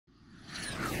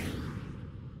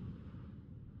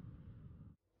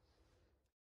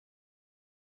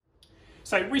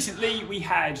So recently we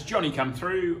had Johnny come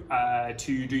through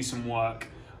to do some work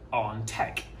on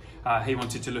tech. He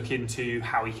wanted to look into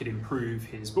how he could improve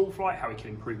his ball flight, how he could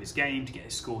improve his game to get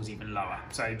his scores even lower.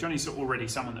 So Johnny's already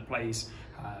someone that plays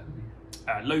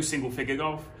low single figure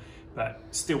golf, but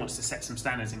still wants to set some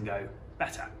standards and go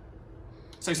better.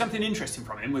 So something interesting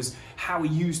from him was how he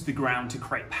used the ground to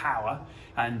create power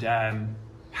and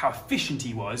how efficient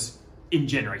he was in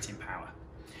generating power.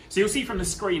 So you'll see from the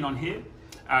screen on here,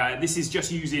 this is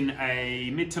just using a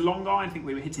mid to long iron. I think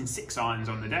we were hitting 6 irons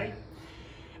on the day.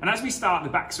 And as we start the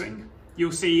backswing,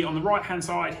 you'll see on the right hand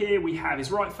side here, we have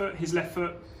his right foot, his left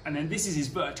foot, and then this is his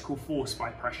vertical force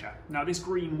by pressure. Now this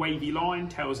green wavy line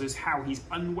tells us how he's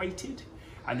unweighted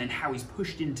and then how he's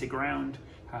pushed into ground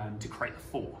to create the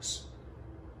force.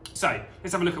 So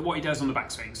let's have a look at what he does on the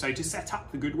backswing. So to set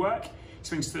up the good work, he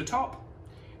swings to the top.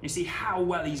 You see how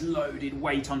well he's loaded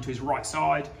weight onto his right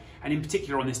side. And in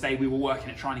particular on this day, we were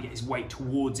working at trying to get his weight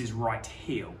towards his right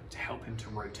heel to help him to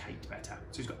rotate better.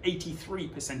 So he's got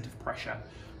 83% of pressure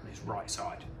on his right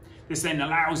side. This then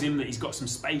allows him that he's got some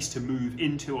space to move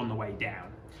into on the way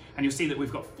down. And you'll see that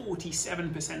we've got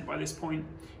 47% by this point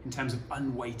in terms of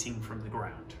unweighting from the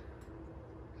ground.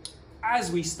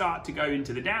 As we start to go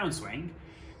into the downswing,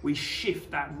 we shift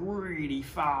that really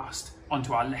fast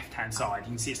onto our left-hand side. You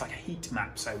can see it's like a heat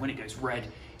map. So when it goes red,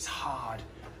 it's hard,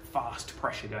 fast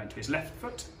pressure going to his left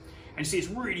foot. And you see it's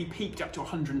really peaked up to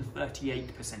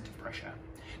 138% of pressure.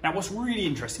 Now what's really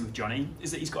interesting with Johnny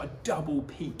is that he's got a double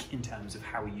peak in terms of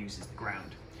how he uses the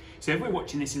ground. So if we're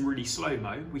watching this in really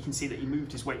slow-mo, we can see that he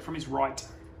moved his weight from his right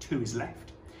to his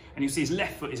left. And you'll see his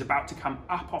left foot is about to come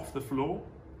up off the floor,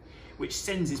 which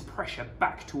sends his pressure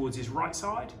back towards his right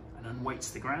side and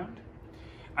unweights the ground.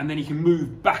 And then he can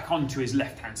move back onto his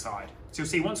left-hand side. So you'll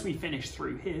see once we finish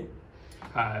through here,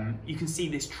 you can see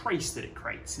this trace that it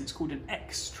creates, and it's called an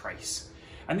X trace.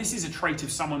 And this is a trait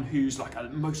of someone who's like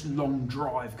most long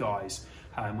drive guys.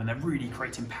 When they're really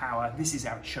creating power, this is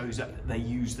how it shows up that they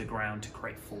use the ground to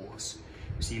create force.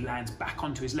 You see he lands back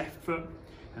onto his left foot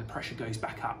and the pressure goes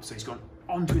back up. So he's gone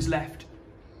onto his left,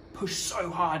 pushed so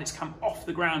hard it's come off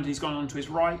the ground, he's gone onto his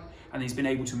right, and he's been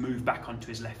able to move back onto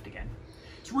his left again.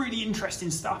 It's really interesting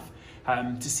stuff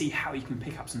to see how you can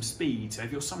pick up some speed. So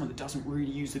if you're someone that doesn't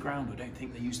really use the ground or don't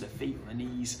think they use their feet or their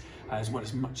knees as well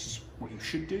as much as what you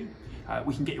should do,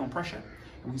 we can get you on pressure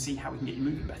and we can see how we can get you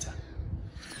moving better.